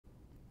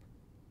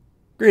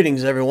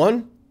Greetings,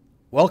 everyone.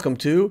 Welcome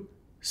to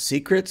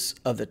Secrets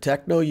of the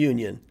Techno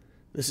Union.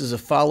 This is a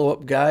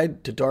follow-up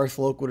guide to Darth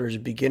Loquitur's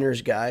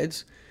Beginner's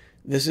Guides.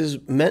 This is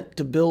meant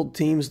to build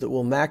teams that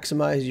will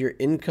maximize your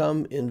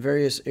income in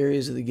various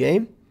areas of the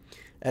game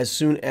as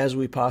soon as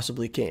we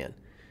possibly can.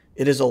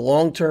 It is a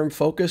long-term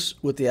focus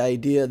with the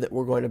idea that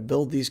we're going to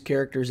build these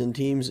characters and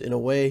teams in a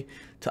way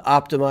to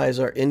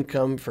optimize our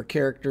income for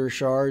character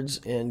shards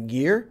and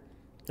gear,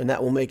 and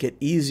that will make it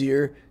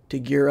easier to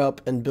gear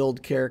up and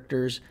build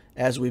characters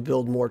as we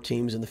build more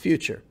teams in the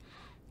future.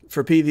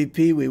 For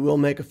PvP, we will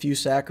make a few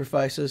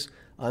sacrifices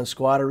on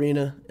Squad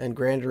Arena and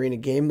Grand Arena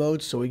game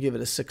modes, so we give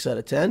it a 6 out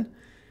of 10.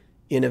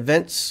 In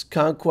events,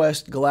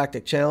 Conquest,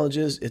 Galactic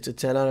Challenges, it's a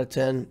 10 out of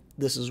 10.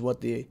 This is what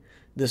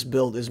this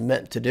build is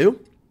meant to do.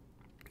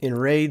 In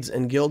raids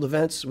and guild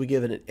events, we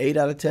give it an 8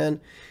 out of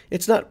 10.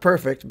 It's not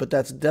perfect, but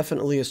that's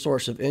definitely a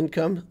source of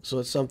income, so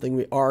it's something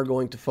we are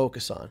going to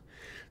focus on.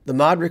 The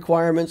mod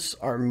requirements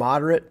are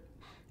moderate.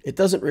 It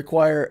doesn't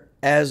require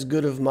as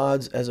good of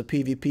mods as a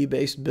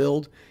PvP-based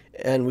build,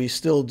 and we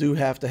still do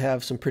have to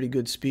have some pretty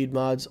good speed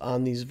mods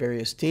on these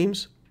various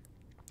teams,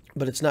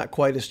 but it's not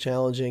quite as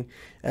challenging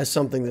as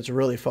something that's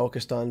really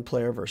focused on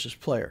player versus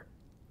player.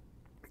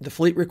 The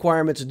fleet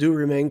requirements do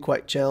remain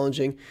quite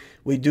challenging.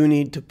 We do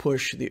need to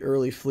push the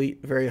early fleet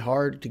very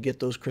hard to get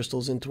those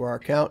crystals into our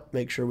account,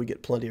 make sure we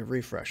get plenty of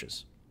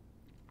refreshes.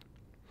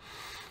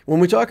 When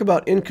we talk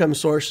about income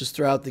sources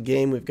throughout the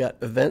game, we've got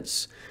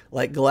events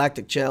like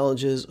Galactic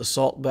Challenges,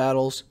 Assault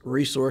Battles,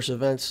 Resource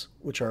Events,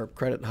 which are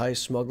Credit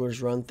Heist,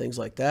 Smuggler's Run, things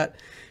like that,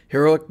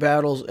 Heroic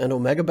Battles, and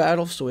Omega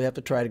Battles, so we have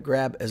to try to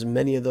grab as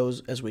many of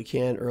those as we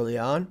can early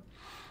on.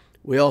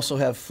 We also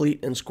have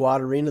Fleet and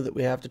Squad Arena that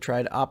we have to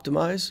try to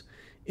optimize.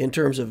 In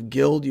terms of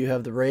guild, you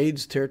have the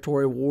raids,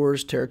 territory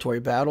wars,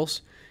 territory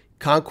battles,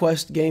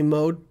 conquest game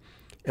mode,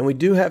 and we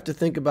do have to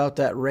think about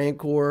that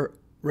Rancor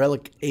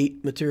Relic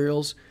 8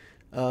 materials.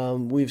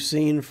 We've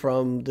seen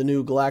from the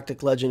new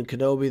Galactic Legend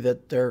Kenobi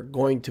that there are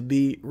going to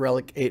be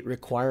Relic 8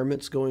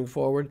 requirements going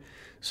forward.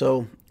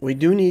 So we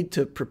do need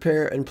to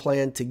prepare and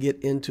plan to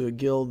get into a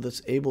guild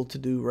that's able to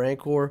do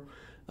Rancor.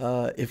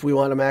 If we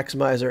want to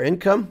maximize our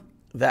income,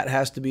 that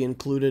has to be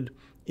included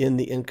in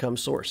the income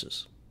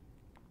sources.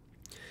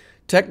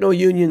 Techno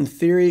Union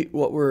theory,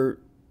 what we're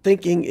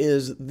thinking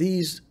is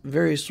these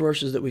various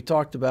sources that we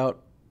talked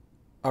about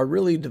are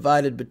really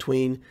divided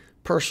between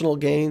personal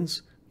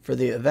gains for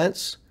the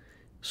events,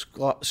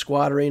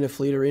 Squad Arena,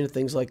 Fleet Arena,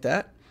 things like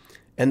that,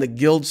 and the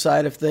guild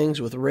side of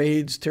things with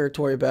raids,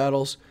 territory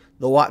battles,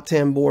 the Wat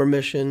Tambor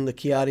mission, the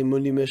Kiadi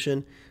Mundi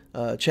mission,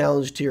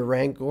 challenge tier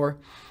Rancor.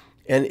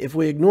 And if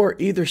we ignore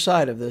either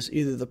side of this,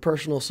 either the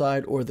personal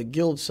side or the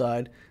guild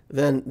side,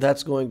 then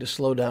that's going to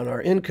slow down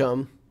our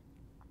income.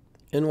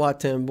 And Wat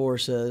Tambor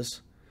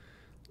says,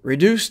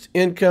 reduced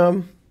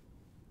income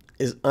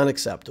is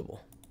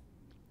unacceptable.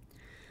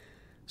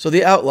 So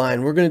the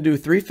outline, we're going to do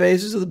 3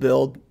 phases of the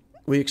build.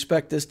 We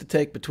expect this to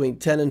take between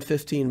 10 and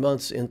 15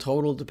 months in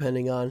total,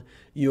 depending on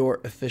your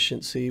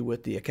efficiency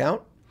with the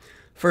account.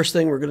 First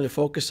thing we're going to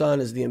focus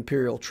on is the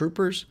Imperial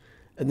Troopers,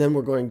 and then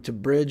we're going to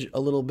bridge a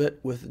little bit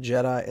with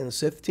Jedi and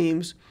Sith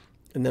teams,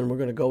 and then we're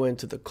going to go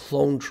into the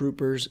Clone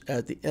Troopers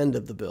at the end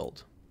of the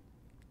build.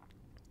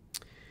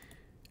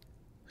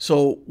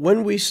 So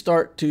when we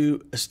start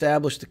to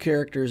establish the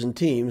characters and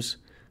teams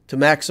to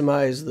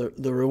maximize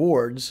the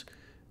rewards,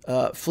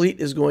 fleet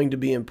is going to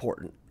be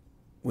important.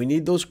 We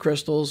need those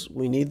crystals,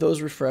 we need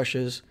those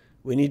refreshes,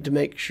 we need to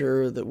make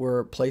sure that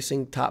we're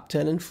placing top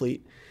 10 in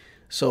fleet.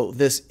 So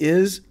this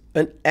is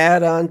an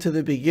add-on to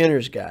the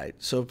beginner's guide.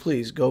 So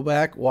please go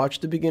back, watch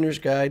the beginner's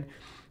guide,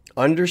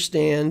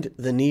 understand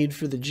the need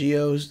for the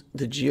geos,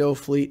 the geo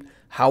fleet,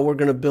 how we're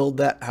going to build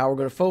that, how we're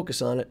going to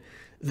focus on it.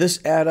 This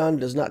add-on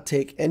does not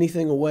take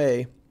anything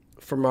away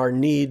from our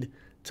need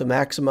to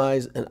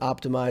maximize and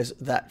optimize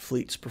that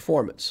fleet's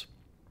performance.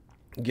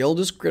 Guild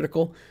is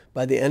critical.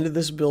 By the end of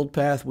this build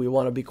path, we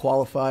want to be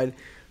qualified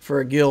for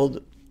a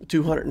guild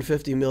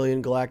 250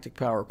 million galactic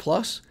power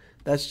plus.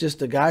 That's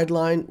just a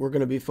guideline. We're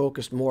going to be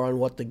focused more on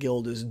what the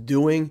guild is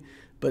doing,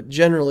 but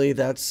generally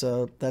that's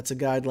a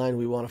guideline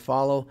we want to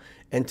follow.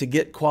 And to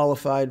get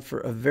qualified for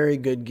a very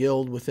good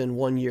guild within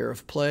 1 year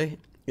of play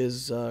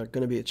is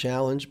going to be a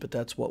challenge, but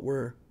that's what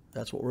we're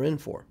in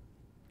for.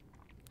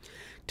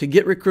 To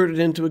get recruited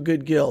into a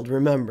good guild,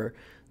 remember,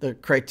 the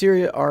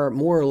criteria are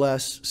more or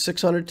less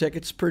 600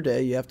 tickets per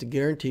day. You have to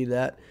guarantee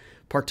that.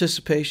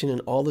 Participation in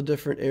all the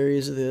different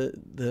areas of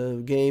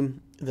the game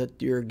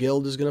that your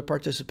guild is going to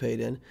participate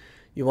in.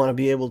 You want to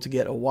be able to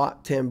get a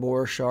Wat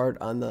Tambor shard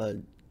on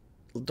the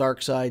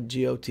dark side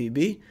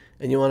GOTB,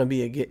 and you want to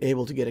be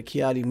able to get a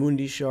Kiadi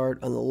Mundi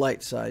shard on the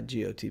light side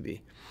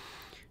GOTB.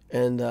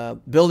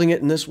 And building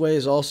it in this way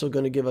is also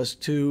going to give us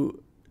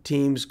 2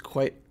 teams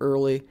quite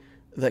early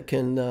that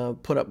can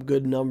put up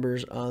good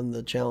numbers on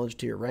the challenge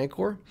tier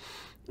Rancor.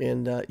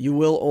 And you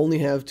will only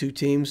have 2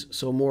 teams,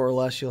 so more or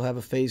less you'll have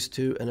a phase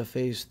 2 and a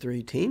phase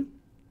 3 team.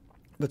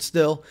 But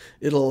still,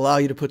 it'll allow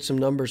you to put some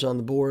numbers on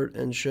the board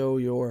and show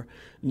your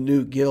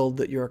new guild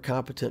that you're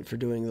competent for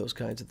doing those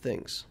kinds of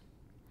things.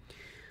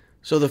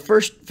 So the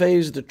first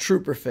phase, the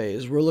trooper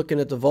phase, we're looking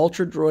at the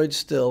Vulture droid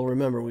still.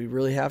 Remember, we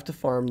really have to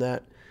farm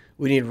that.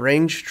 We need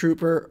ranged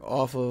trooper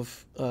off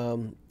of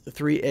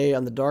 3A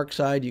on the dark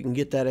side. You can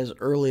get that as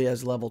early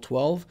as level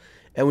 12.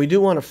 And we do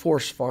want to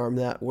force farm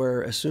that,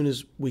 where as soon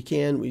as we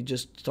can, we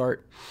just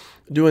start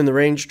doing the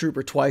ranged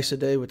trooper twice a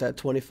day with that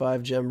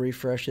 25 gem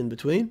refresh in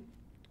between.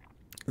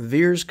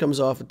 Veers comes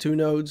off of 2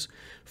 nodes,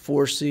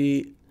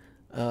 4C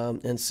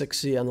and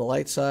 6C on the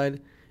light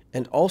side,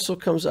 and also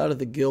comes out of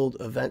the guild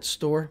event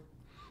store.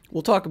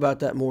 We'll talk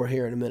about that more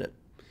here in a minute.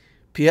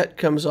 Piet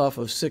comes off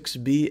of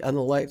 6B on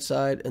the light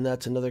side, and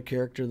that's another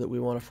character that we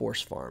want to force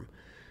farm.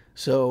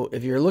 So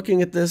if you're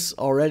looking at this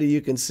already,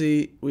 you can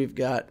see we've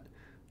got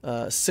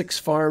 6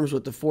 farms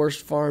with the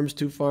forced farms,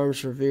 2 farms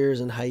for Veers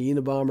and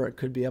Hyena Bomber. It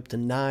could be up to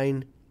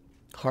 9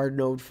 hard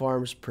node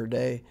farms per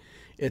day.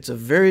 It's a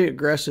very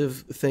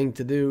aggressive thing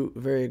to do,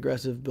 very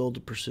aggressive build to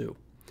pursue.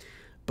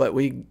 But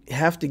we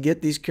have to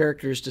get these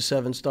characters to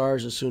 7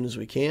 stars as soon as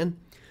we can.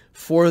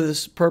 For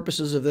the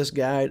purposes of this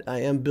guide, I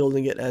am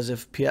building it as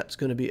if Piet's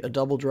going to be a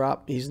double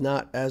drop. He's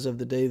not as of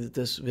the day that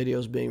this video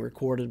is being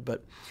recorded,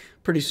 but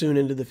pretty soon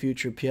into the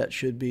future, Piet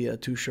should be a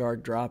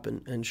 2-shard drop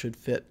and should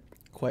fit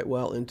quite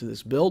well into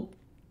this build.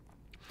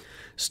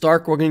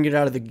 Stark, we're going to get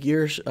out of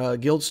the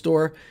guild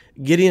store.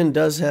 Gideon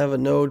does have a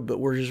node, but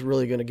we're just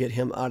really going to get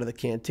him out of the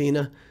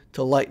cantina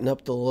to lighten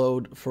up the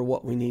load for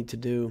what we need to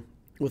do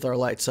with our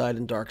light side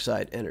and dark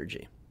side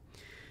energy.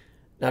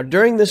 Now,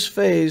 during this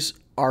phase,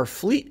 our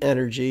fleet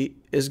energy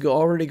is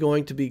already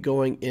going to be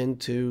going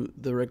into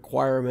the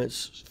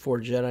requirements for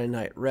Jedi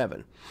Knight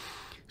Revan.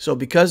 So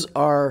because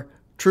our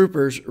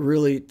troopers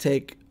really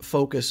take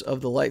focus of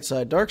the light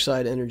side, dark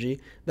side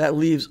energy, that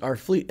leaves our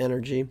fleet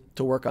energy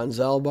to work on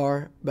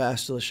Zalbar,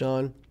 Bastila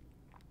Shan,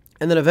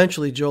 and then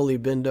eventually Jolee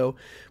Bindo.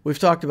 We've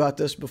talked about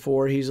this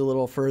before. He's a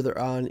little further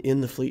on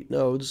in the fleet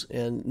nodes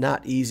and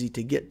not easy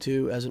to get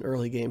to as an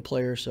early game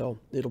player, so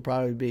it'll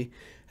probably be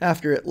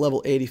after at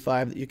level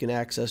 85 that you can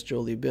access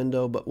Jolee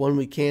Bindo. But when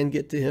we can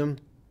get to him,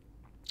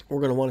 we're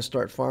going to want to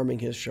start farming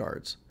his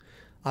shards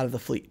out of the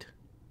fleet.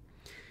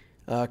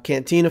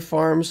 Cantina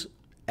farms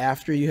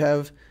after you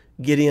have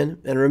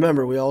Gideon. And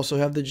remember, we also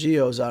have the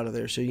Geos out of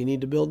there. So you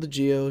need to build the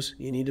Geos,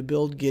 you need to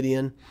build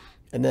Gideon,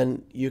 and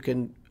then you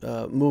can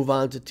move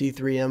on to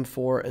T3,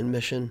 M4, and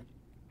mission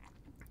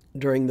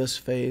during this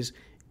phase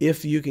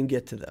if you can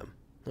get to them.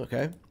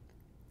 Okay?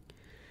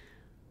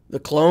 The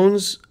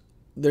clones,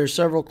 there's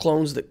several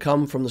clones that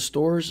come from the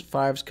stores.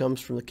 Fives comes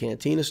from the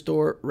Cantina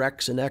store.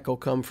 Rex and Echo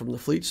come from the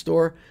fleet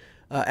store.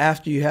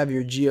 After you have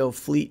your Geo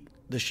fleet,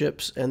 the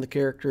ships and the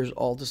characters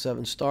all to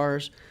 7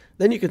 stars,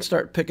 then you can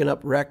start picking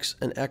up Rex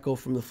and Echo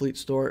from the fleet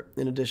store,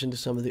 in addition to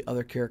some of the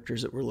other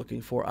characters that we're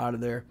looking for out of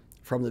there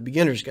from the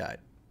beginner's guide.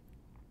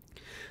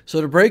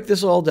 So to break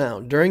this all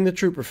down, during the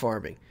trooper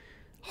farming,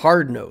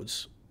 hard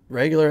nodes,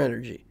 regular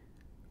energy,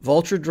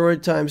 Vulture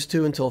droid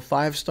 ×2 until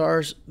 5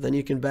 stars, then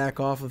you can back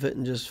off of it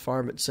and just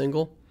farm it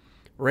single.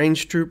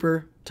 Range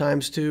trooper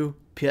 ×2,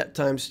 Piet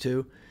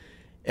 ×2.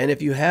 And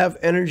if you have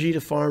energy to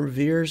farm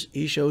Veers,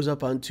 he shows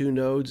up on 2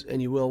 nodes,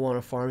 and you will want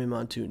to farm him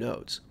on 2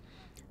 nodes.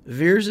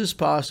 Veers is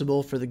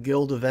possible for the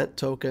guild event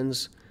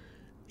tokens,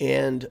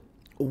 and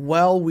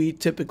while we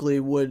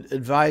typically would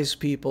advise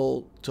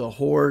people to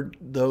hoard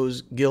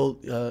those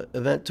guild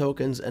event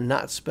tokens and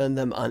not spend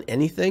them on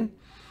anything,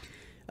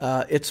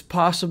 it's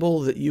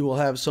possible that you will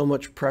have so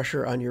much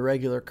pressure on your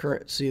regular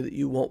currency that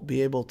you won't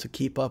be able to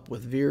keep up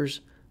with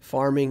Veers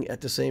farming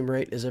at the same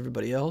rate as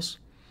everybody else.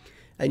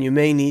 And you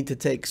may need to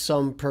take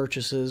some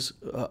purchases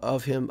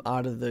of him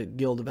out of the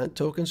guild event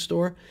token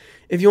store.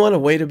 If you want to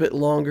wait a bit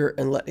longer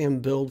and let him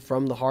build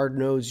from the hard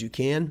nodes, you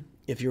can.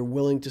 If you're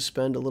willing to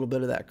spend a little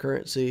bit of that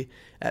currency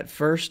at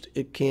first,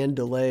 it can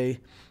delay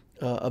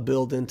a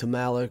build into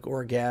Malak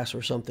or Gas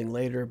or something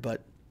later,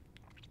 but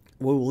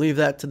we'll leave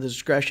that to the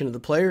discretion of the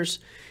players.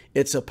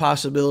 It's a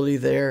possibility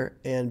there,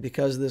 and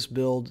because this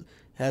build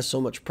has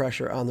so much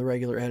pressure on the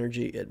regular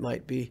energy, it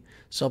might be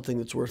something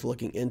that's worth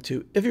looking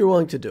into if you're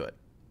willing to do it.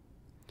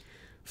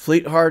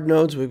 Fleet hard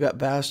nodes, we've got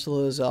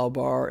Bastila,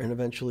 Zalbar, and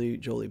eventually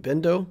Jolee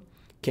Bindo.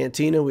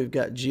 Cantina, we've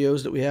got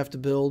Geos that we have to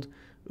build.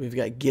 We've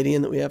got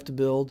Gideon that we have to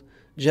build.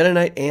 Jedi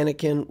Knight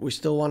Anakin, we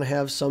still want to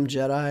have some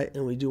Jedi,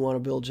 and we do want to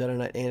build Jedi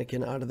Knight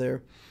Anakin out of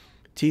there.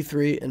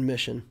 T3 and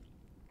mission.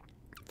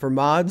 For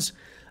mods,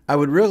 I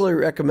would really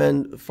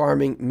recommend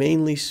farming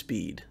mainly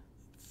speed.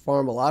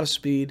 Farm a lot of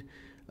speed.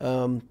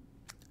 To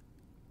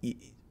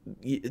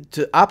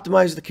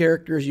optimize the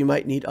characters, you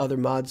might need other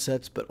mod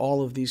sets, but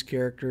all of these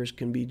characters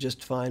can be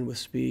just fine with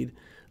speed,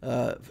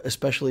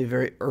 especially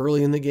very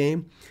early in the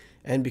game.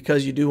 And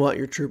because you do want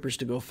your troopers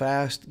to go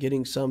fast,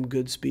 getting some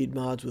good speed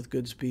mods with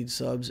good speed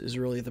subs is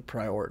really the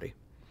priority.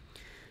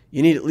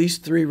 You need at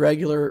least 3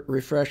 regular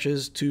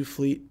refreshes, 2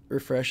 fleet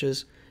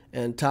refreshes,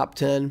 and top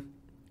 10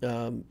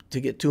 to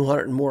get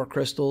 200 and more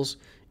crystals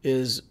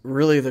is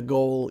really the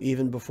goal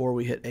even before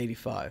we hit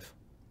 85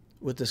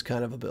 with this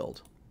kind of a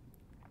build.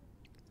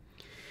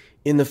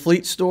 In the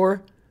fleet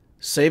store,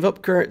 save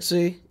up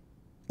currency,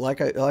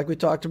 like we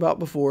talked about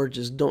before,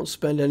 just don't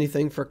spend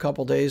anything for a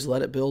couple days.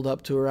 Let it build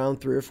up to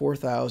around 3,000 or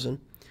 4,000.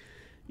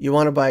 You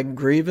want to buy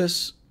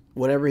Grievous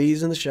whenever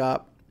he's in the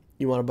shop.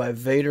 You want to buy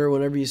Vader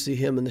whenever you see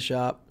him in the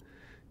shop.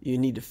 You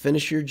need to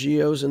finish your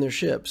Geos and their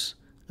ships,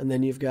 and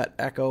then you've got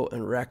Echo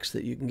and Rex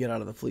that you can get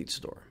out of the fleet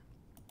store.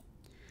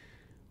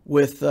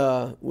 With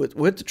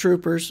the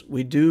troopers,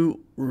 we do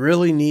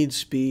really need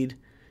speed,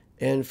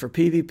 and for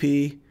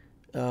PvP,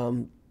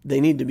 they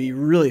need to be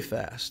really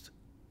fast.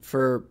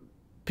 For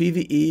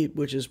PvE,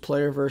 which is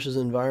player versus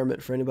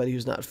environment, for anybody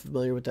who's not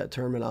familiar with that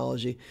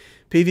terminology,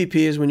 PvP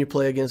is when you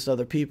play against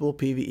other people.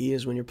 PvE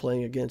is when you're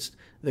playing against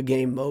the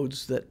game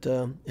modes that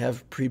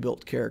have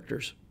pre-built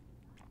characters.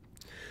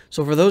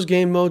 So for those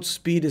game modes,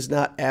 speed is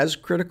not as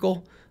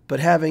critical, but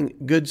having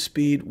good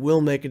speed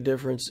will make a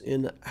difference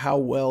in how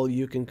well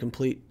you can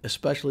complete,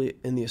 especially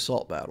in the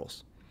assault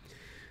battles.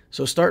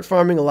 So start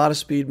farming a lot of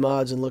speed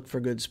mods and look for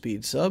good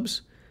speed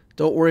subs.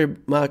 Don't worry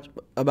much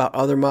about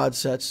other mod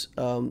sets.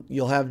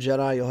 You'll have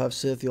Jedi, you'll have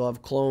Sith, you'll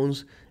have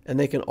clones, and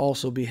they can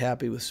also be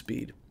happy with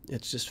speed.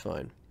 It's just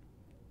fine.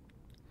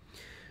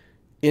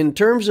 In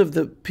terms of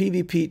the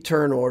PvP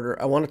turn order,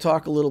 I want to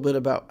talk a little bit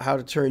about how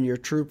to turn your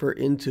trooper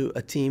into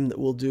a team that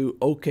will do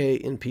okay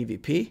in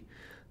PvP.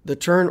 The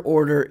turn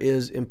order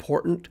is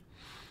important,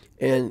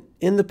 and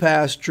in the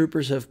past,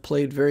 troopers have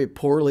played very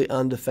poorly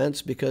on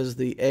defense because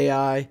the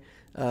AI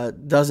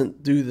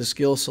doesn't do the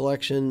skill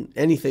selection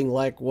anything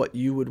like what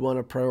you would want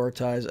to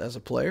prioritize as a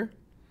player.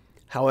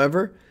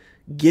 However,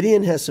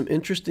 Gideon has some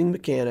interesting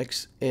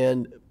mechanics,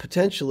 and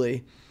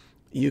potentially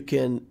you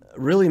can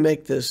really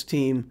make this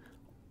team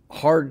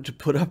hard to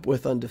put up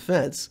with on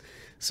defense.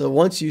 So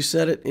once you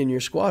set it in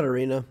your squad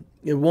arena,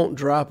 it won't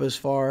drop as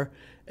far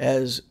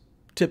as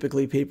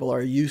typically people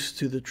are used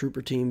to the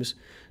trooper teams.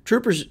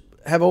 Troopers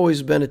have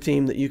always been a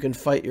team that you can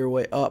fight your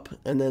way up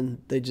and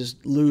then they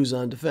just lose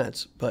on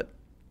defense. But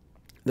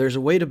there's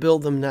a way to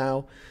build them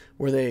now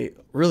where they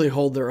really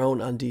hold their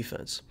own on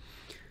defense.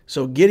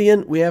 So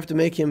Gideon, we have to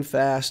make him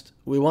fast.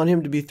 We want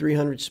him to be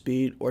 300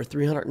 speed or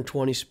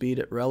 320 speed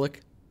at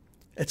Relic.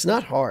 It's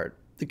not hard.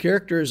 The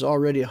character is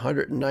already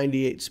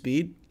 198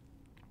 speed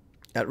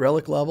at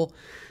Relic level,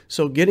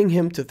 so getting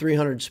him to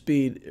 300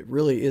 speed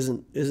really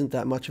isn't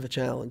that much of a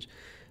challenge.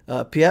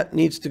 Piet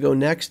needs to go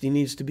next. He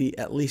needs to be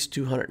at least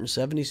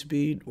 270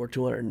 speed or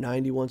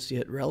 290 once you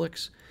hit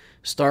Relics.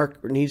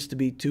 Stark needs to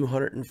be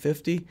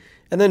 250,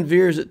 and then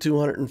Veer's at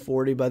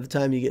 240. By the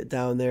time you get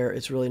down there,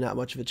 it's really not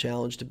much of a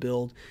challenge to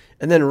build.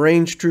 And then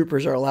Range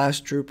Trooper's our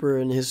last trooper,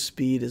 and his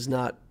speed is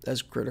not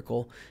as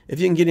critical. If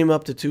you can get him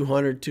up to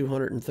 200,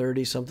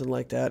 230, something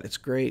like that, it's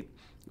great.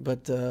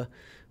 But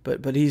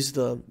he's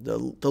the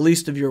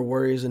least of your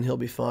worries, and he'll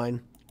be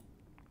fine.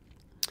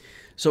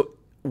 So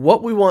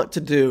what we want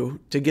to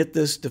do to get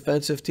this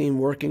defensive team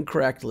working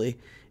correctly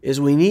is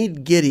we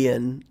need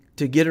Gideon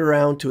to get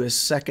around to his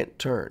second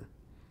turn.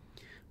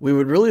 We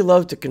would really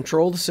love to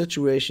control the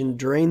situation,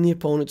 drain the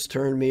opponent's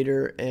turn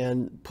meter,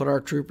 and put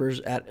our troopers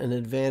at an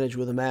advantage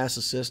with a mass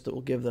assist that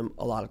will give them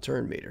a lot of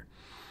turn meter.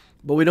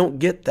 But we don't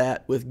get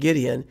that with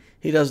Gideon.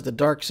 He does the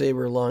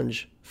Darksaber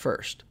lunge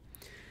first.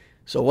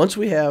 So once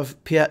we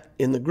have Piet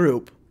in the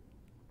group,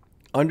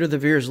 under the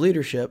Veer's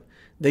leadership,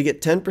 they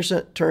get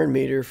 10% turn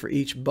meter for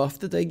each buff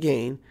that they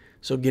gain.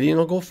 So Gideon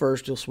will go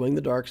first. He'll swing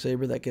the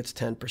Darksaber. That gets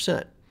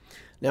 10%.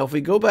 Now, if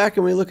we go back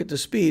and we look at the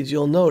speeds,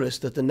 you'll notice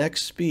that the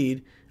next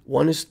speed,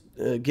 one is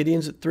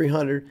Gideon's at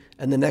 300,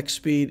 and the next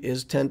speed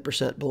is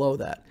 10% below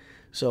that.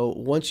 So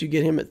once you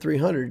get him at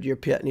 300, your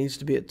Piet needs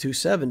to be at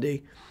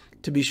 270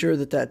 to be sure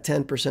that that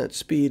 10%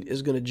 speed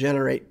is going to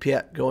generate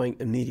Piet going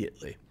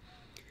immediately.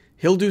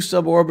 He'll do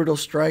suborbital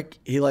strike.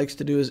 He likes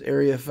to do his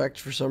area effect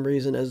for some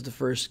reason as the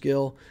first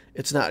skill.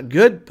 It's not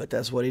good, but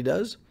that's what he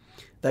does.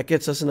 That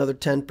gets us another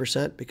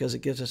 10% because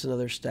it gives us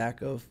another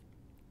stack of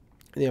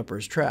the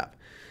Emperor's Trap.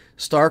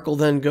 Stark will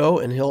then go,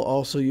 and he'll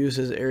also use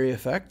his area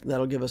effect.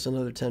 That'll give us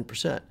another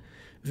 10%.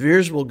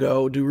 Veers will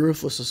go, do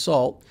Ruthless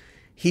Assault.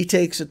 He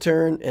takes a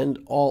turn, and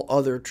all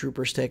other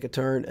troopers take a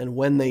turn, and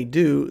when they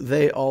do,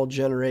 they all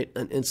generate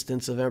an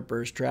instance of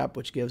Emperor's Trap,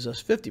 which gives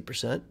us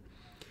 50%.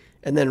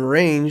 And then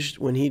Ranged,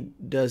 when he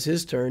does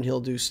his turn, he'll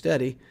do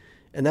Steady,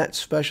 and that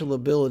special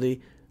ability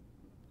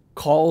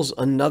calls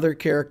another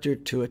character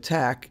to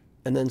attack,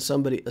 and then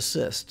somebody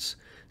assists.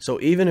 So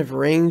even if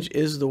Range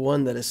is the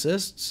one that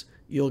assists,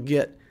 you'll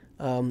get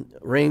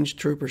Ranged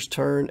Trooper's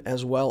turn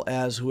as well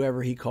as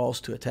whoever he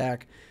calls to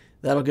attack.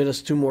 That'll get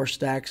us 2 more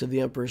stacks of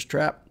the Emperor's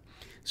Trap.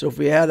 So if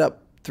we add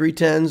up 3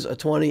 10s, a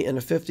 20, and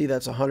a 50,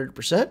 that's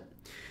 100%.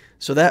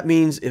 So that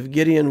means if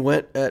Gideon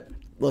went at,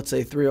 let's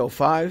say,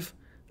 305,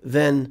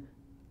 then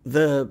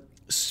the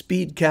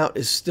speed count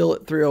is still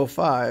at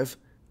 305,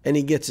 and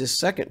he gets his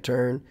second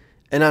turn.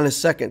 And on his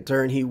second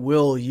turn, he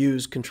will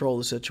use Control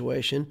the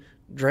Situation,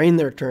 drain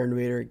their turn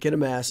meter, get a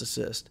mass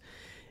assist.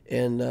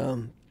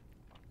 And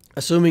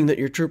assuming that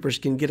your troopers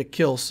can get a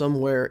kill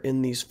somewhere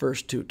in these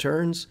first 2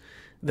 turns,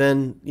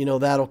 then, you know,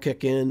 that'll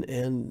kick in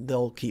and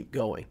they'll keep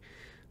going.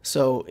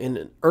 So in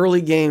an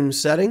early game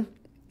setting,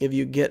 if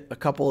you get a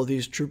couple of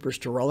these troopers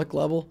to Relic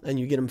level and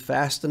you get them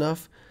fast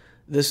enough,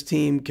 this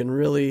team can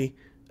really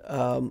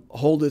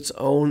hold its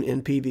own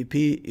in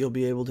PvP. You'll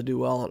be able to do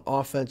well on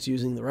offense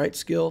using the right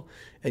skill,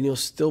 and you'll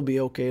still be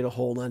okay to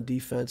hold on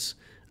defense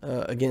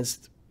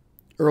against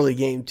early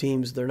game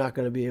teams. They're not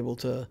going to be able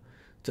to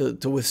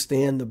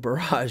withstand the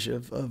barrage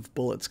of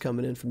bullets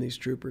coming in from these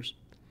troopers.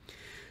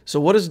 So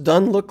what does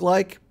done look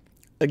like?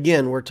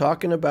 Again, we're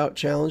talking about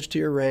challenge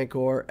tier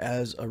Rancor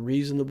as a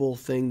reasonable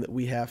thing that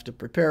we have to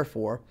prepare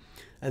for,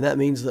 and that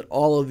means that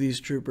all of these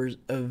troopers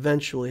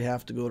eventually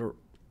have to go to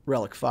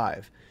Relic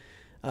 5.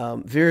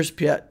 Veers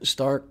Piet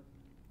Stark,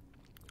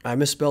 I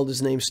misspelled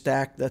his name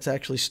Stack, that's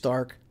actually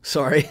Stark,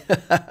 sorry,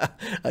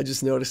 I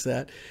just noticed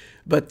that.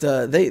 But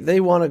they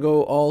want to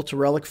go all to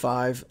Relic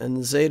 5, and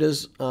the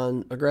Zetas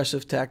on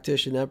Aggressive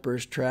Tactician,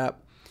 Emperor's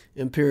Trap,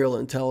 Imperial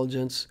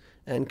Intelligence,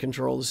 and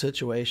Control the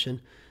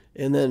Situation.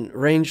 And then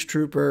Range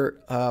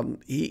Trooper,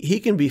 he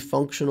can be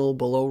functional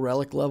below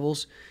Relic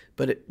levels,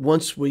 but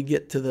once we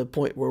get to the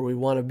point where we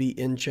want to be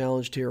in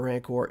Challenge Tier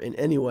Rancor in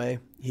any way,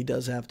 he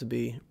does have to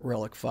be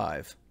Relic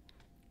 5.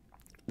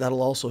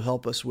 That'll also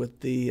help us with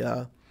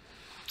the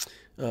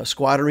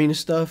Squad Arena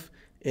stuff,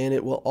 and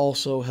it will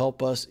also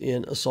help us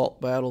in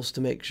assault battles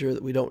to make sure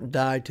that we don't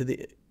die to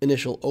the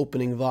initial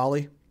opening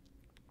volley.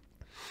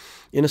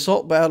 In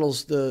assault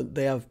battles,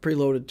 they have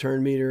preloaded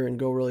turn meter and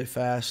go really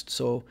fast,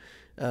 so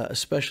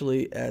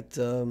especially at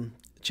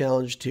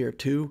Challenge Tier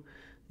 2,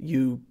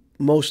 you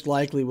most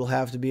likely will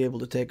have to be able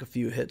to take a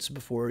few hits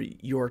before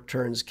your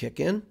turns kick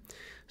in.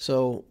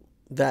 So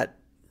that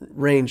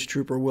Range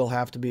Trooper will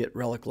have to be at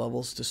Relic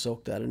levels to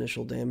soak that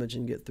initial damage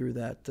and get through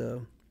that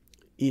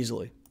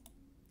easily.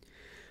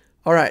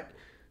 All right,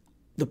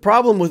 the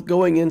problem with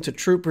going into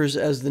Troopers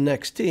as the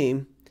next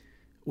team,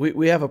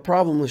 we have a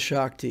problem with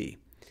Shaak Ti.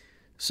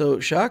 So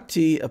Shaak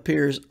Ti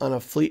appears on a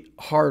fleet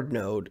hard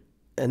node,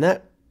 and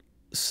that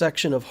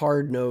section of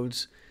hard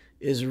nodes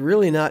is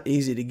really not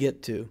easy to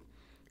get to.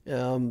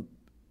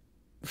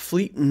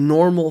 Fleet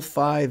normal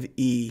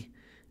 5E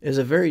is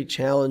a very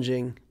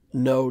challenging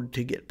node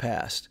to get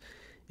past,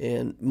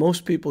 and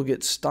most people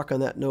get stuck on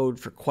that node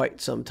for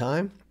quite some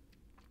time.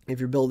 If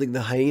you're building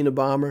the Hyena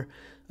Bomber,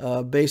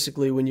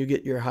 basically when you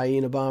get your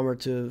Hyena Bomber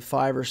to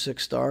 5 or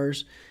 6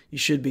 stars, you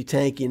should be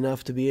tanky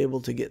enough to be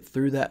able to get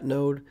through that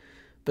node.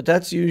 But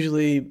that's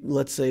usually,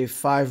 let's say,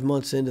 5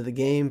 months into the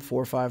game,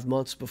 4 or 5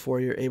 months before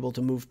you're able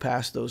to move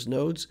past those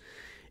nodes.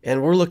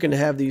 And we're looking to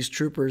have these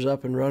troopers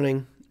up and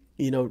running,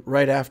 you know,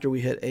 right after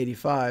we hit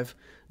 85.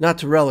 Not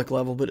to Relic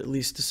level, but at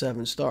least to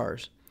 7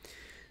 stars.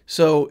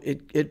 So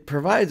it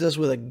provides us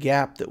with a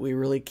gap that we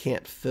really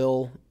can't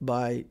fill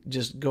by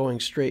just going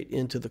straight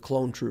into the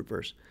clone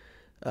troopers.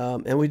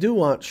 And we do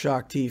want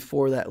Shaak Ti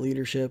for that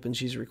leadership, and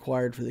she's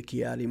required for the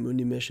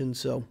Ki-Adi-Mundi mission,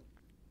 so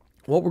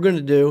what we're going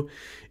to do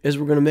is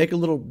we're going to make a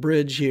little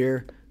bridge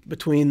here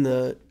between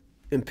the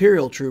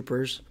Imperial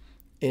Troopers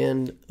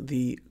and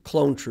the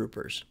Clone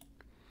Troopers.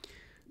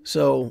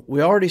 So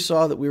we already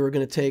saw that we were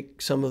going to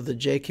take some of the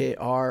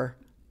JKR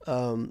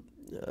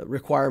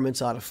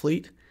requirements out of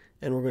fleet,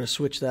 and we're going to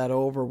switch that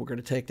over. We're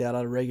going to take that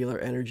out of regular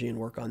energy and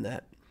work on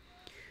that.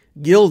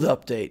 Guild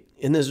update.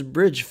 In this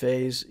bridge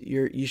phase,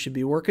 you should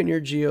be working your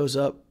geos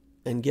up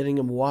and getting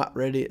them watt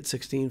ready at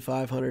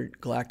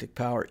 16,500 galactic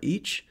power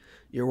each.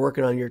 You're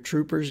working on your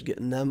troopers,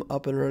 getting them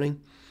up and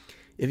running.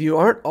 If you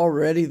aren't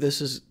already,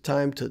 this is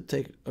time to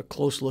take a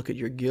close look at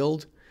your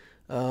guild.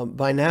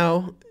 By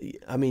now,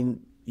 I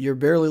mean, you're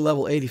barely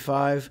level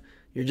 85.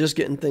 You're just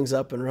getting things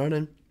up and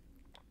running.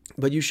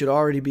 But you should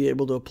already be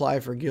able to apply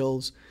for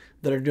guilds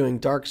that are doing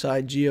dark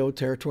side Geo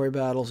territory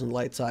battles and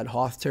light side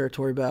Hoth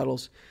territory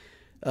battles.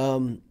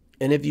 And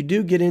if you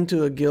do get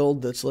into a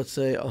guild that's, let's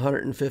say,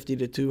 150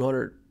 to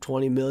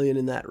 220 million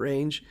in that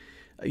range,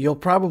 you'll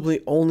probably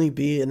only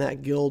be in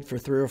that guild for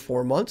 3 or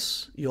 4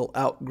 months. You'll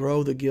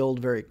outgrow the guild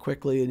very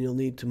quickly, and you'll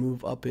need to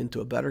move up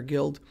into a better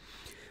guild.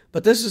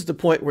 But this is the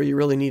point where you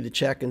really need to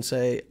check and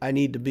say, I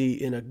need to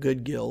be in a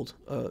good guild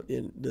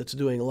that's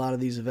doing a lot of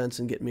these events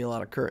and getting me a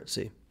lot of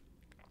currency.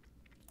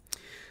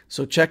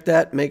 So check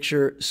that. Make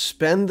sure,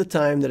 spend the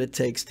time that it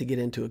takes to get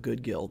into a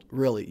good guild.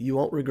 Really, you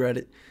won't regret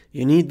it.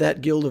 You need that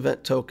guild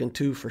event token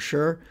too, for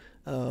sure.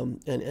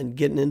 And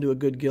getting into a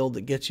good guild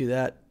that gets you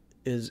that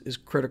is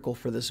critical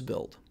for this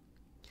build.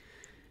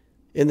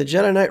 In the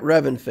Jedi Knight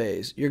Revan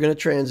phase, you're going to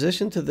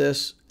transition to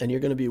this, and you're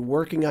going to be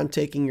working on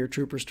taking your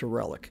troopers to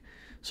Relic.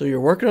 So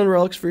you're working on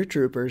relics for your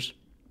troopers.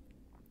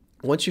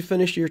 Once you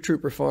finish your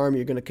trooper farm,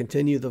 you're going to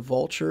continue the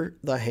Vulture,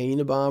 the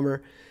Hyena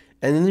Bomber,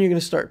 and then you're going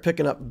to start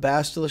picking up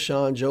Bastila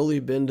Shan, Jolie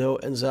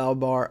Bindo, and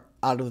Zalbar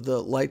out of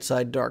the light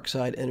side, dark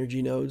side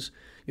energy nodes.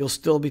 You'll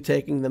still be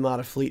taking them out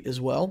of fleet as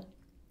well.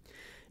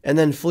 And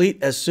then fleet,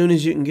 as soon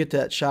as you can get to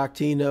that Shaak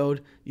Ti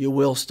node, you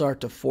will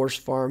start to force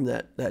farm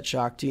that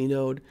Shaak Ti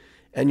node,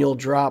 and you'll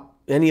drop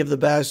any of the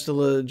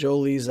Bastila,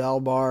 Jolie,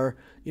 Zalbar.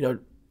 You know,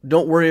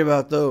 don't worry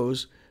about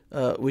those.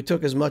 We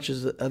took as much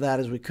of that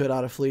as we could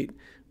out of fleet,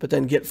 but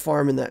then get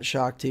farming that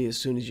Shaak Ti as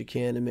soon as you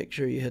can and make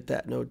sure you hit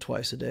that node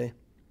twice a day.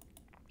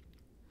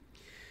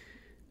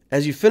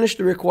 As you finish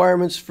the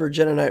requirements for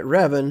Jedi Knight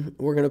Revan,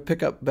 we're going to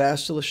pick up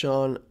Bastila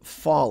Shan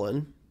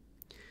Fallen.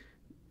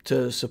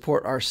 to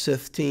support our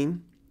Sith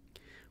team.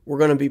 We're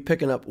going to be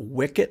picking up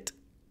Wicket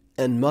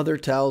and Mother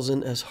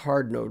Talzin as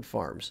hard node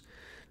farms.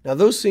 Now,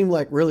 those seem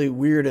like really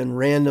weird and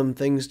random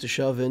things to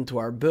shove into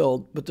our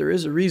build, but there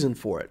is a reason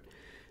for it.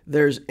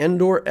 There's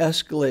Endor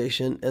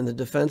Escalation and the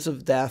Defense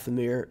of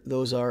Dathomir.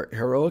 Those are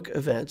heroic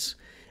events,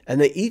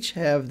 and they each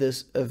have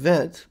this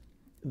event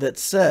that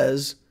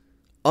says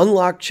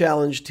unlock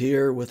challenge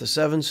tier with a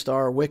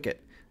 7-star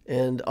Wicket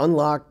and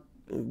unlock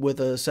with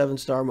a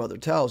 7-star Mother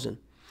Talzin.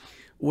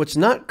 What's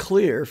not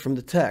clear from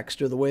the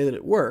text or the way that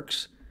it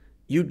works,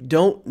 you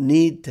don't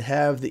need to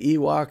have the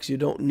Ewoks, you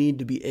don't need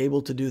to be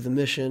able to do the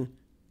mission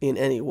in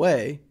any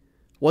way.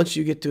 Once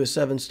you get to a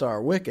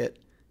 7-star Wicket,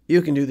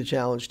 you can do the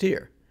challenge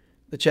tier.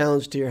 The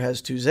challenge tier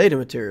has 2 Zeta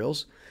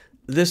materials.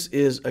 This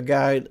is a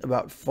guide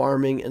about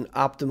farming and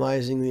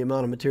optimizing the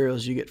amount of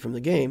materials you get from the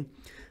game.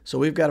 So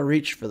we've got to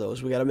reach for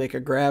those. We got to make a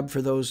grab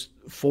for those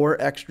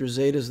 4 extra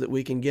Zetas that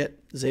we can get,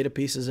 Zeta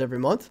pieces every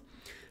month.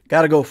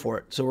 Got to go for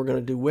it. So we're going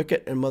to do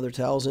Wicket and Mother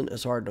Talzin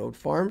as hard node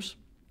farms.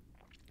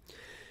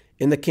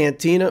 In the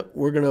Cantina,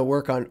 we're going to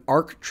work on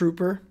Arc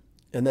Trooper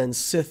and then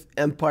Sith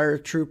Empire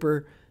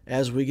Trooper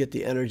as we get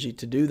the energy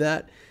to do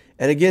that.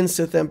 And again,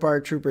 Sith Empire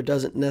Trooper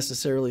doesn't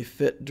necessarily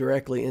fit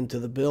directly into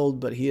the build,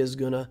 but he is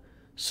going to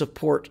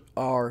support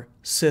our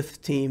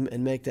Sith team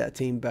and make that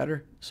team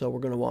better. So we're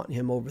going to want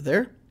him over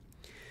there.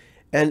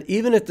 And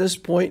even at this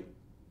point,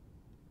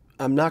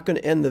 I'm not going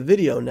to end the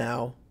video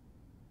now,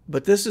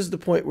 but this is the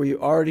point where you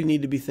already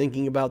need to be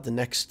thinking about the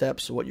next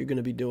steps, what you're going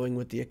to be doing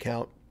with the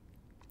account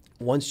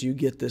once you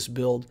get this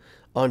build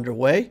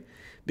underway.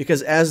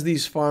 Because as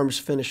these farms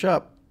finish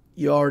up,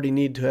 you already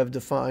need to have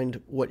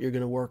defined what you're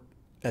going to work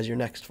as your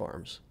next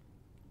farms.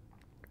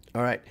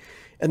 All right.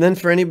 And then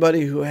for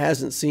anybody who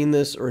hasn't seen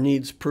this or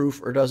needs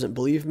proof or doesn't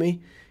believe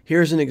me,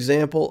 here's an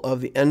example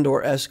of the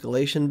Endor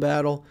Escalation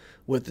battle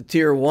with the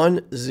Tier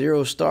 1,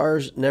 0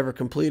 stars, never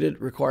completed,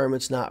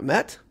 requirements not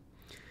met.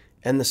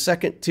 And the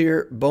second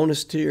tier,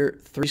 bonus tier,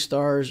 3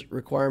 stars,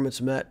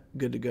 requirements met,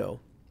 good to go.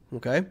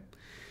 Okay?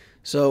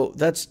 So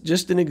that's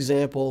just an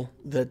example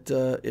that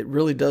it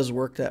really does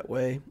work that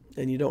way,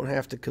 and you don't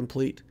have to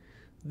complete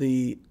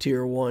the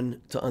Tier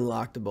 1 to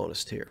unlock the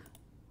bonus tier.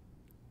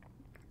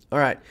 All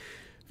right.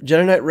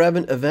 Jedi Knight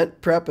Revan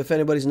event prep, if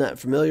anybody's not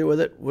familiar with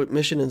it, with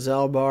Mission in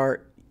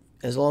Zalbar,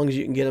 as long as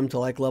you can get them to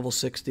like level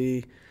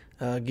 60,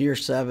 Gear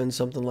 7,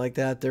 something like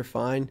that, they're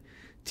fine.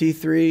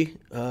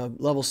 T3,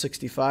 level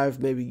 65,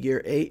 maybe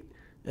Gear 8.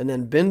 And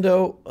then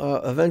Bindo,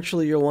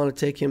 eventually you'll want to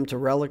take him to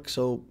Relic,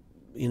 so,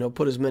 you know,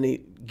 put as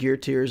many gear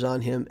tiers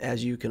on him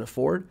as you can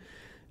afford.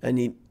 And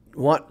you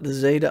want the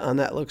Zeta on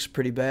that, looks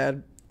pretty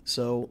bad,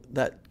 so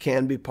that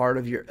can be part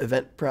of your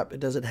event prep.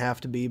 It doesn't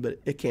have to be, but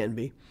it can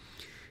be.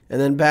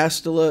 And then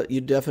Bastila,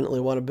 you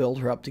definitely want to build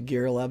her up to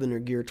Gear 11 or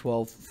Gear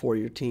 12 for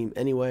your team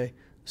anyway,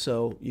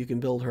 so you can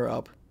build her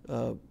up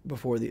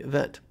before the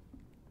event.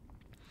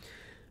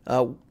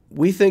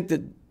 We think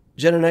that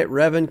Jedi Knight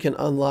Revan can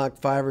unlock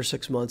 5 or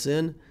 6 months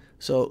in.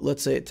 So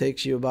let's say it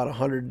takes you about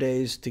 100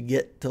 days to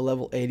get to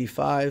level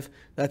 85.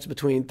 That's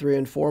between 3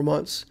 and 4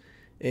 months.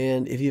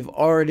 And if you've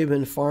already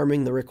been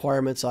farming the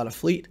requirements out of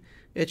fleet,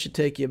 it should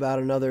take you about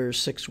another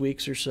 6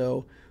 weeks or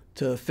so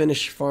to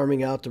finish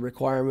farming out the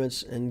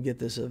requirements and get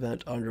this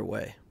event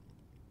underway.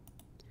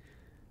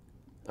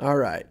 All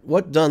right,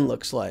 what done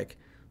looks like.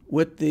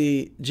 With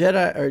the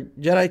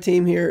Jedi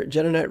team here,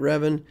 Jedi Knight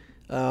Revan,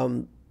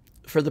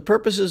 for the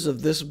purposes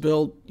of this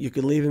build, you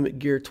can leave him at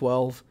Gear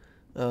 12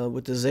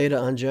 with the Zeta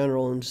on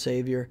General and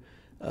Savior.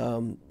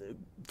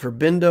 For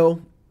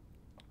Bindo,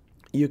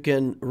 you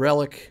can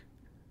Relic.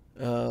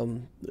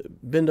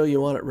 Bindo,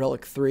 you want it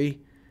Relic 3.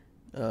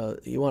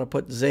 You want to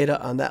put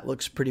Zeta on that,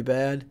 looks pretty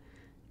bad.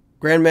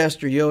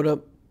 Grandmaster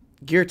Yoda,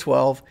 Gear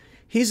 12.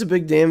 He's a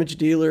big damage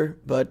dealer,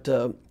 but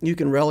you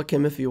can Relic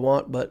him if you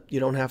want, but you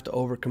don't have to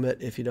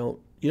overcommit if you don't.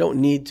 You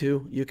don't need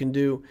to. You can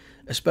do,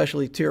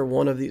 especially Tier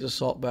 1 of these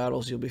assault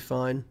battles, you'll be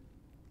fine.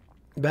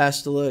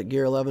 Bastila at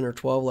Gear 11 or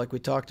 12, like we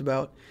talked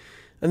about.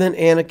 And then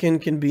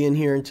Anakin can be in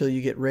here until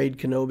you get Raid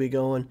Kenobi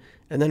going.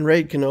 And then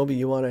Raid Kenobi,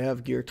 you want to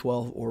have Gear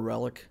 12 or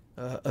Relic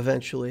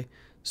eventually,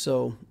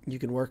 so you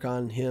can work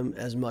on him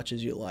as much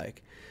as you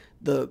like.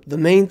 The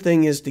main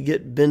thing is to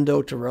get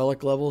Bindo to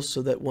Relic levels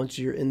so that once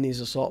you're in these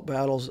assault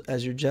battles,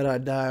 as your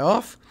Jedi die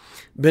off,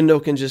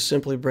 Bindo can just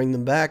simply bring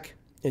them back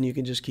and you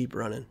can just keep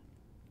running.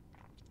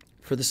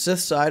 For the Sith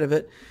side of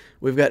it,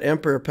 we've got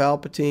Emperor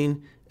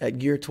Palpatine at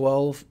Gear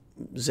 12,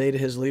 Zeta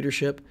his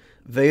leadership,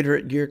 Vader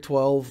at Gear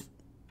 12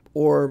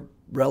 or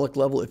Relic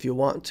level if you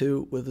want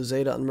to with the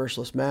Zeta on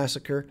Merciless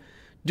Massacre.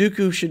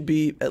 Dooku should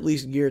be at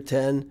least Gear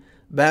 10.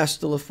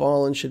 Bastila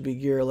Fallen should be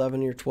Gear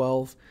 11 or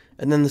 12.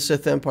 And then the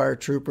Sith Empire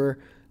Trooper,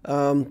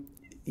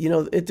 you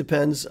know, it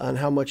depends on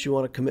how much you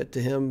want to commit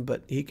to him,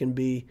 but he can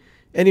be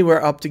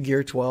anywhere up to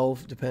Gear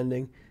 12,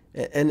 depending.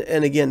 And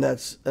again,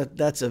 that's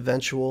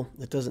eventual.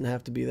 It doesn't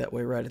have to be that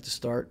way right at the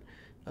start.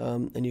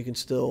 And you can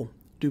still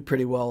do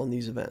pretty well in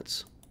these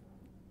events.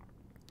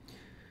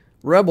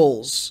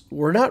 Rebels.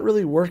 We're not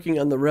really working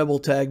on the Rebel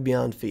tag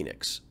beyond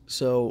Phoenix.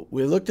 So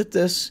we looked at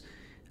this.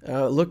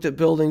 Looked at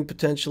building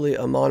potentially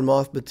a Mon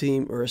Mothma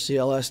team or a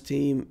CLS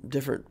team,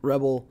 different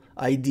Rebel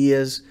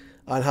ideas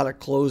on how to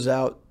close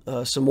out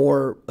some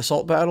more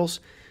assault battles.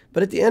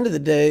 But at the end of the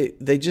day,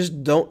 they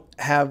just don't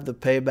have the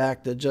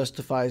payback that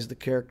justifies the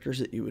characters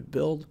that you would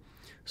build.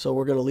 So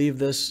we're going to leave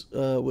this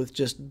with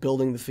just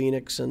building the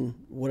Phoenix, and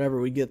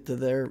whatever we get to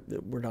there,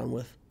 we're done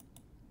with.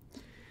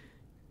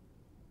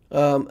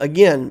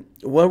 Again,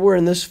 when we're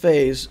in this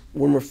phase,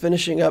 when we're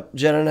finishing up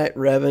Jedi Knight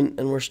Revan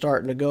and we're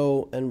starting to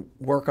go and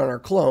work on our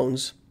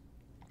clones,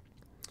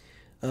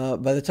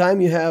 by the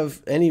time you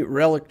have any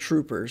Relic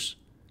Troopers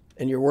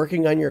and you're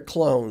working on your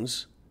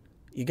clones,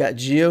 you got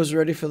Geos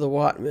ready for the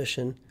Watt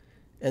mission,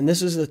 and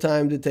this is the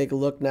time to take a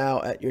look now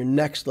at your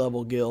next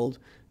level guild,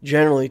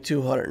 generally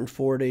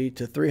 240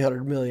 to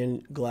 300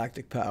 million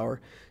galactic power.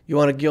 You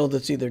want a guild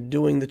that's either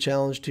doing the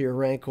challenge to your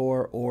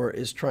Rancor or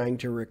is trying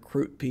to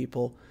recruit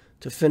people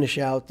to finish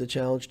out the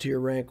challenge to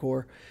your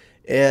Rancor.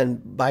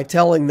 And by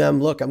telling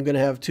them, look, I'm going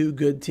to have 2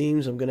 good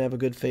teams. I'm going to have a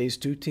good Phase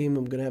 2 team.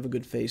 I'm going to have a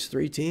good Phase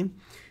 3 team.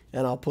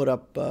 And I'll put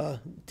up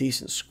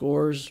decent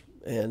scores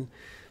and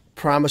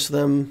promise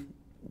them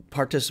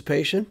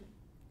participation.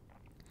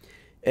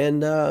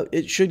 And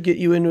it should get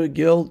you into a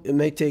guild. It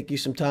may take you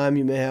some time.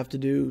 You may have to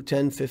do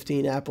 10,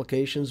 15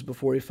 applications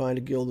before you find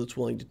a guild that's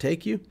willing to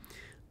take you.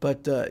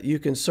 But you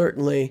can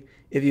certainly,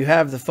 if you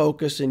have the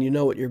focus and you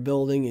know what you're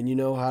building and you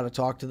know how to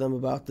talk to them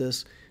about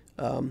this,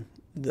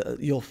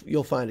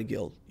 you'll find a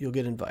guild. You'll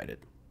get invited.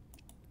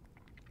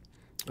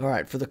 All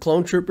right, for the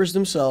clone troopers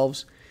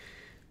themselves,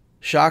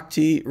 Shaak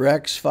Ti,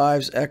 Rex,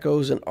 Fives,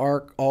 Echoes, and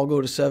Arc all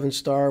go to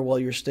 7-star while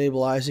you're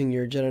stabilizing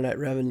your Jedi Knight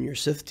Revan and your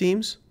Sith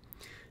teams.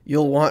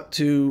 You'll want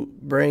to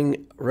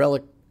bring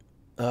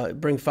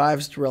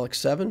Fives to Relic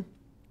 7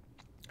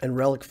 and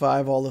Relic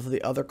 5 all of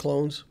the other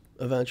clones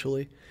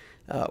eventually.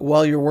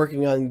 While you're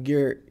working on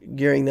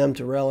gearing them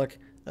to Relic,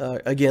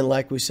 again,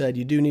 like we said,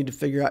 you do need to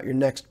figure out your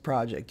next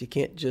project. You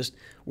can't just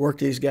work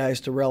these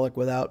guys to Relic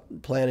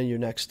without planning your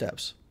next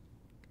steps.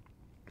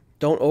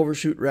 Don't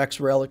overshoot Rex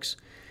Relics.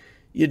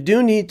 You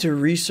do need to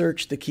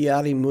research the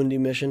Kiadi Mundi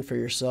mission for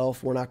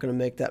yourself. We're not going to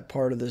make that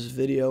part of this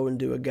video and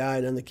do a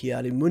guide on the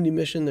Kiadi Mundi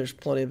mission. There's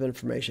plenty of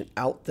information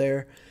out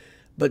there.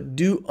 But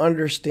do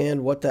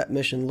understand what that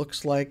mission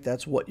looks like.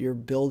 That's what you're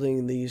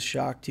building these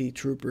Shaak Ti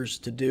troopers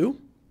to do.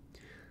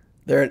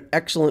 They're an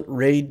excellent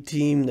raid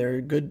team.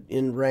 They're good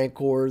in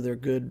Rancor. They're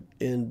good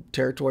in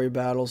territory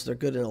battles. They're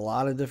good in a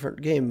lot of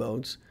different game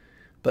modes.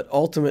 But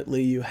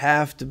ultimately, you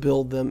have to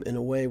build them in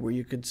a way where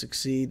you could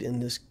succeed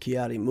in this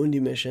Kiadi Mundi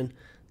mission.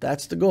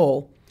 That's the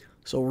goal.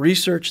 So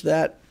research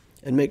that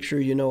and make sure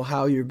you know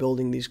how you're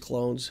building these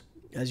clones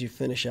as you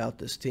finish out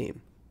this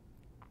team.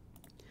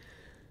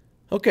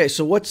 Okay,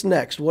 so what's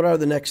next? What are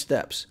the next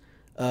steps?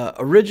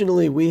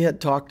 Originally, we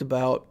had talked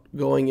about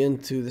going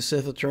into the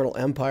Sith Eternal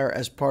Empire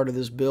as part of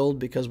this build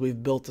because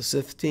we've built a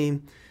Sith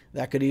team.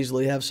 That could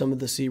easily have some of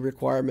the C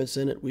requirements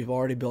in it. We've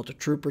already built a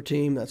Trooper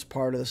team. That's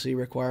part of the C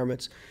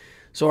requirements.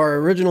 So our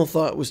original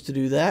thought was to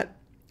do that.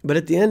 But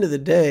at the end of the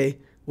day,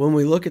 when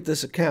we look at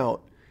this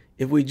account,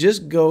 if we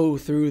just go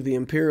through the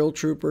Imperial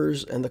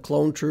Troopers and the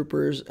Clone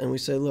Troopers and we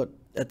say, look,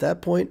 at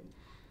that point,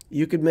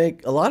 you could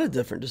make a lot of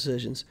different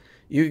decisions.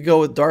 You could go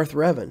with Darth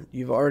Revan.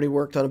 You've already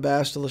worked on a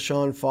Bastila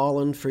Shan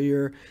Fallen for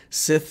your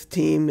Sith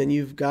team, and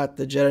you've got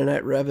the Jedi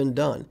Knight Revan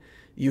done.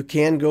 You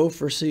can go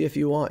for C if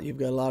you want. You've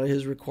got a lot of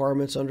his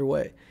requirements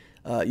underway.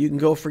 You can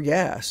go for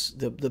Gas.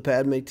 The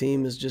Padme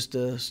team is just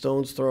a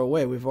stone's throw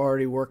away. We've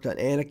already worked on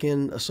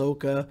Anakin,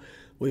 Ahsoka.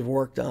 We've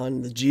worked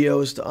on the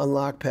Geos to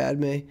unlock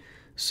Padme.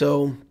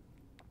 So,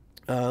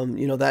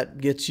 you know, that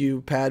gets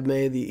you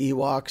Padme, the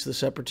Ewoks, the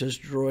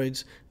Separatist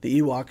droids.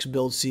 The Ewoks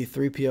build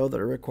C-3PO that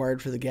are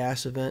required for the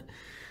Gas event.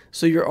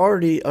 So you're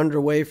already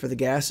underway for the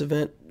Gas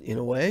event in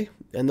a way,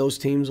 and those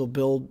teams will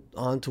build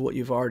onto what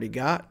you've already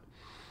got.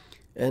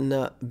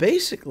 And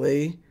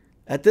basically,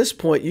 at this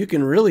point, you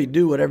can really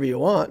do whatever you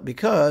want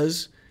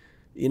because,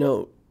 you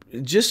know,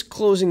 just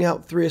closing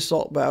out 3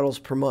 assault battles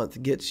per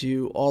month gets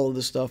you all of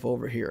the stuff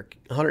over here.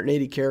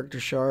 180 character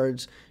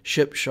shards,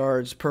 ship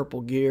shards,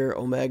 purple gear,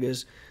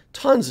 omegas,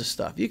 tons of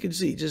stuff. You can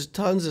see just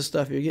tons of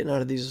stuff you're getting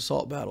out of these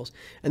assault battles.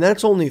 And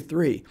that's only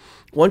 3.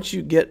 Once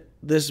you get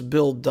this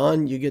build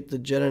done, you get the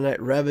Jedi Knight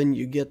Revan,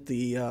 you get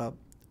the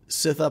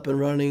Sith up and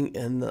running,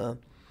 and the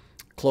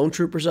Clone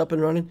Troopers up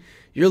and running.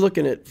 You're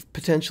looking at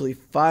potentially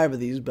 5 of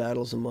these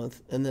battles a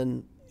month, and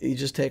then you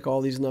just take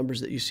all these numbers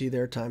that you see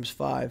there times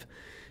 5.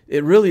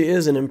 It really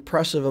is an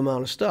impressive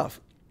amount of stuff.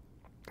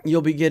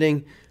 You'll be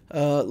getting,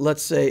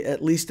 let's say,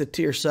 at least a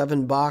Tier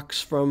 7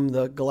 box from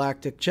the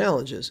Galactic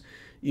Challenges.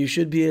 You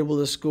should be able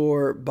to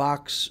score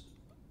box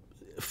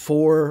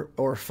 4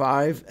 or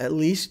 5 at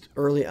least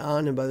early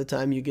on, and by the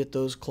time you get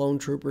those Clone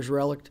Troopers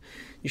relic,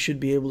 you should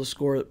be able to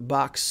score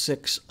box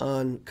 6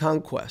 on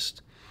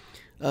Conquest.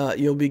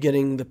 You'll be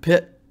getting the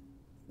Pit,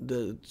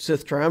 the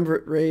Sith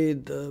Triumvirate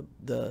raid,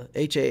 the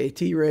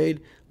HAAT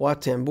raid,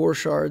 Wat Tambor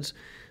shards.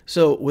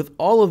 So with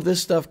all of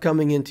this stuff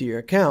coming into your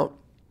account,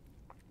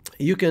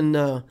 you can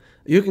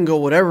go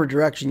whatever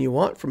direction you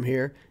want from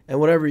here, and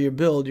whatever you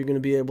build, you're going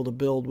to be able to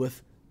build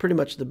with pretty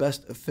much the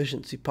best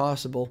efficiency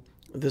possible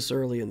this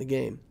early in the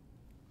game.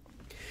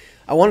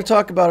 I want to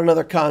talk about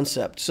another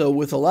concept. So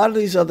with a lot of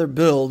these other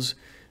builds,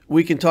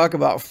 we can talk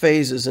about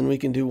phases, and we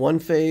can do one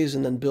phase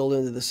and then build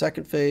into the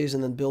second phase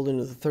and then build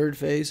into the third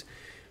phase.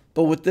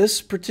 But with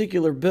this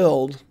particular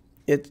build,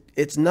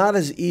 it's not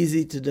as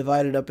easy to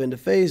divide it up into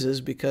phases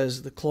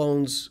because the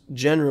clones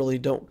generally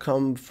don't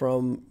come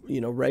from,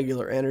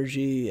 regular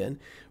energy, and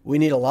we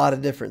need a lot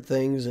of different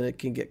things, and it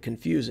can get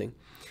confusing.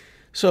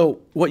 So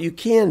what you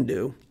can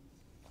do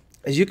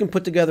is you can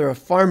put together a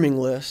farming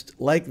list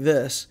like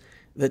this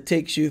that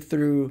takes you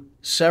through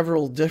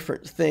several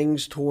different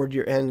things toward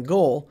your end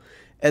goal.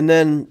 And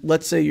then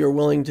let's say you're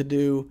willing to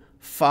do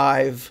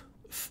 5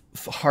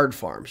 hard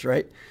farms,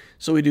 right?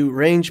 So we do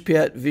range,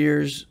 Piet,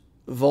 Veers,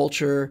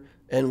 Vulture,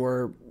 and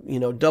we're,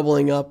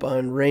 doubling up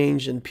on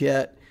range and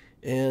Piet,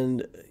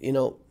 and,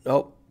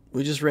 oh,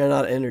 we just ran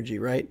out of energy,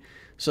 right?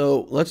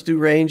 So let's do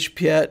range,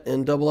 Piet,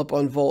 and double up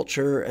on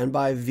Vulture and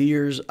buy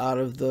Veers out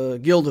of the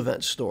guild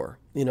event store,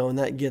 and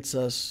that gets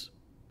us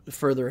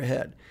further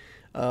ahead.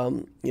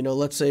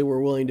 Let's say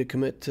we're willing to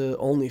commit to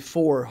only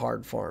 4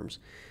 hard farms.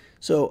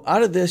 So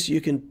out of this,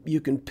 you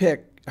can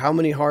pick how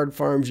many hard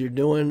farms you're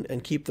doing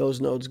and keep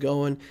those nodes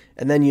going.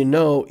 And then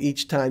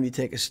each time you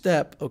take a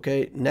step,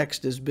 okay,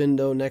 next is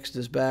Bindo, next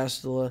is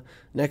Bastila,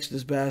 next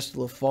is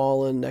Bastila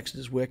Fallen, next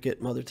is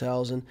Wicket, Mother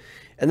Talzin.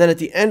 And then at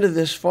the end of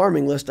this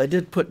farming list, I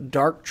did put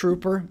Dark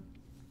Trooper,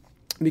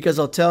 because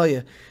I'll tell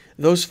you,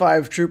 those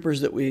 5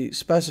 troopers that we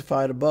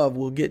specified above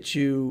will get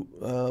you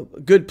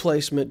good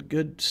placement,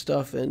 good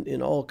stuff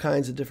in all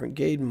kinds of different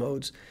game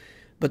modes.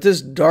 But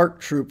this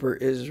Dark Trooper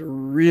is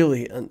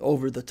really an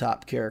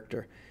over-the-top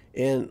character.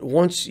 And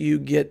once you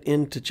get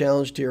into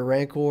Challenge Tier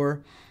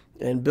Rancor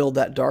and build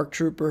that Dark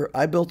Trooper,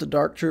 I built a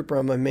Dark Trooper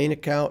on my main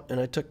account, and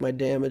I took my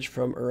damage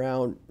from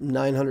around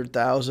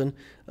 900,000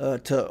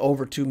 to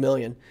over 2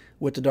 million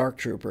with the Dark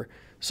Trooper.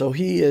 So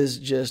he is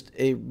just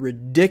a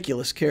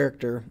ridiculous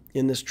character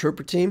in this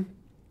trooper team,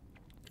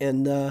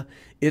 and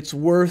it's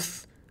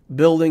worth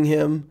building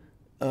him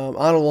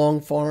on a long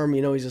farm.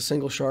 He's a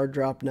single shard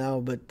drop now,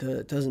 but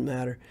it doesn't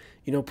matter.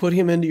 Put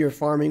him into your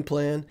farming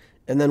plan,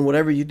 and then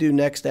whatever you do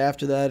next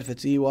after that, if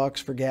it's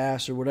Ewoks for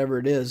gas or whatever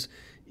it is,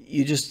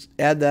 you just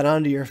add that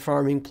onto your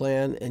farming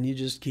plan, and you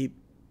just keep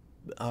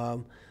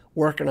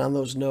working on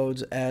those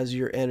nodes as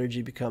your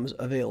energy becomes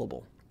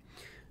available.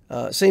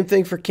 Same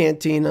thing for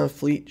Cantina,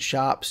 Fleet,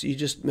 Shops. You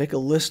just make a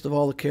list of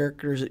all the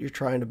characters that you're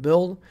trying to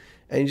build,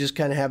 and you just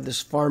kind of have this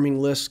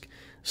farming list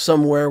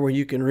somewhere where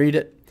you can read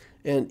it.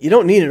 And you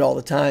don't need it all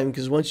the time,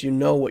 because once you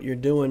know what you're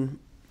doing,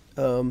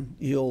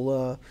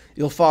 you'll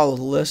follow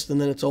the list,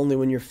 and then it's only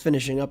when you're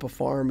finishing up a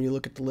farm you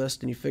look at the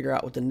list and you figure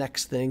out what the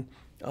next thing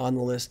on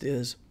the list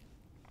is.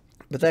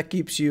 But that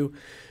keeps you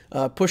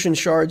pushing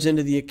shards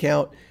into the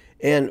account.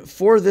 And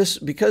for this,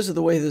 because of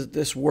the way that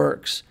this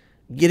works,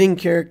 getting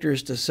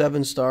characters to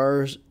 7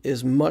 stars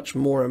is much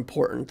more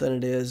important than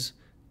it is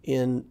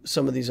in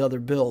some of these other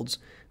builds,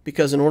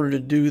 because in order to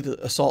do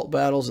the assault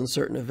battles and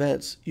certain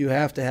events, you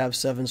have to have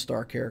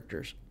 7-star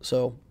characters.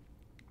 So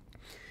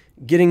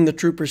getting the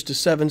troopers to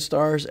 7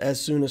 stars as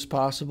soon as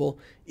possible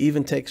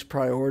even takes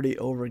priority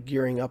over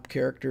gearing up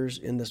characters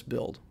in this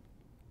build.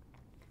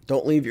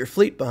 Don't leave your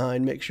fleet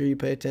behind. Make sure you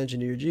pay attention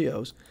to your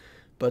geos.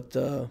 But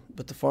the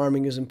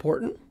farming is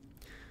important.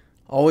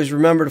 Always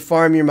remember to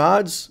farm your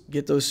mods.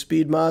 Get those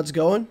speed mods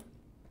going.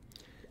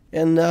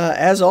 And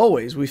as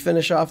always, we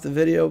finish off the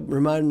video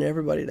reminding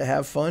everybody to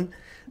have fun.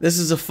 This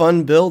is a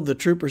fun build. The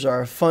troopers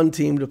are a fun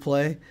team to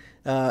play.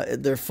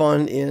 They're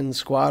fun in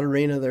Squad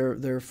Arena.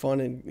 They're fun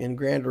in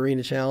Grand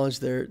Arena Challenge.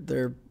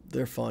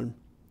 They're fun.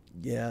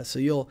 Yeah, so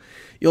you'll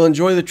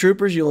enjoy the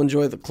troopers. You'll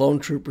enjoy the clone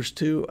troopers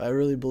too. I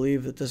really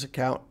believe that this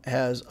account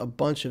has a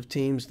bunch of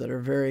teams that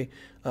are very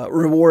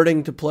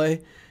rewarding to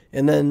play.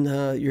 And then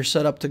you're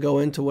set up to go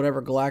into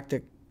whatever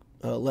galactic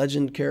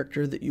legend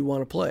character that you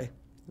want to play.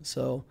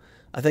 So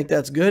I think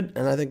that's good,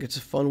 and I think it's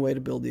a fun way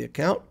to build the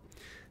account.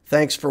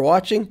 Thanks for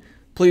watching.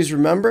 Please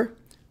remember,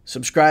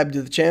 subscribe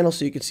to the channel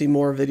so you can see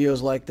more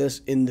videos like this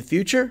in the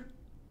future.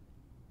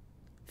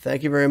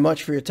 Thank you very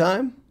much for your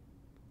time,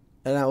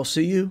 and I will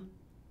see you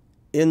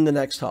in the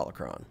next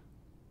holocron.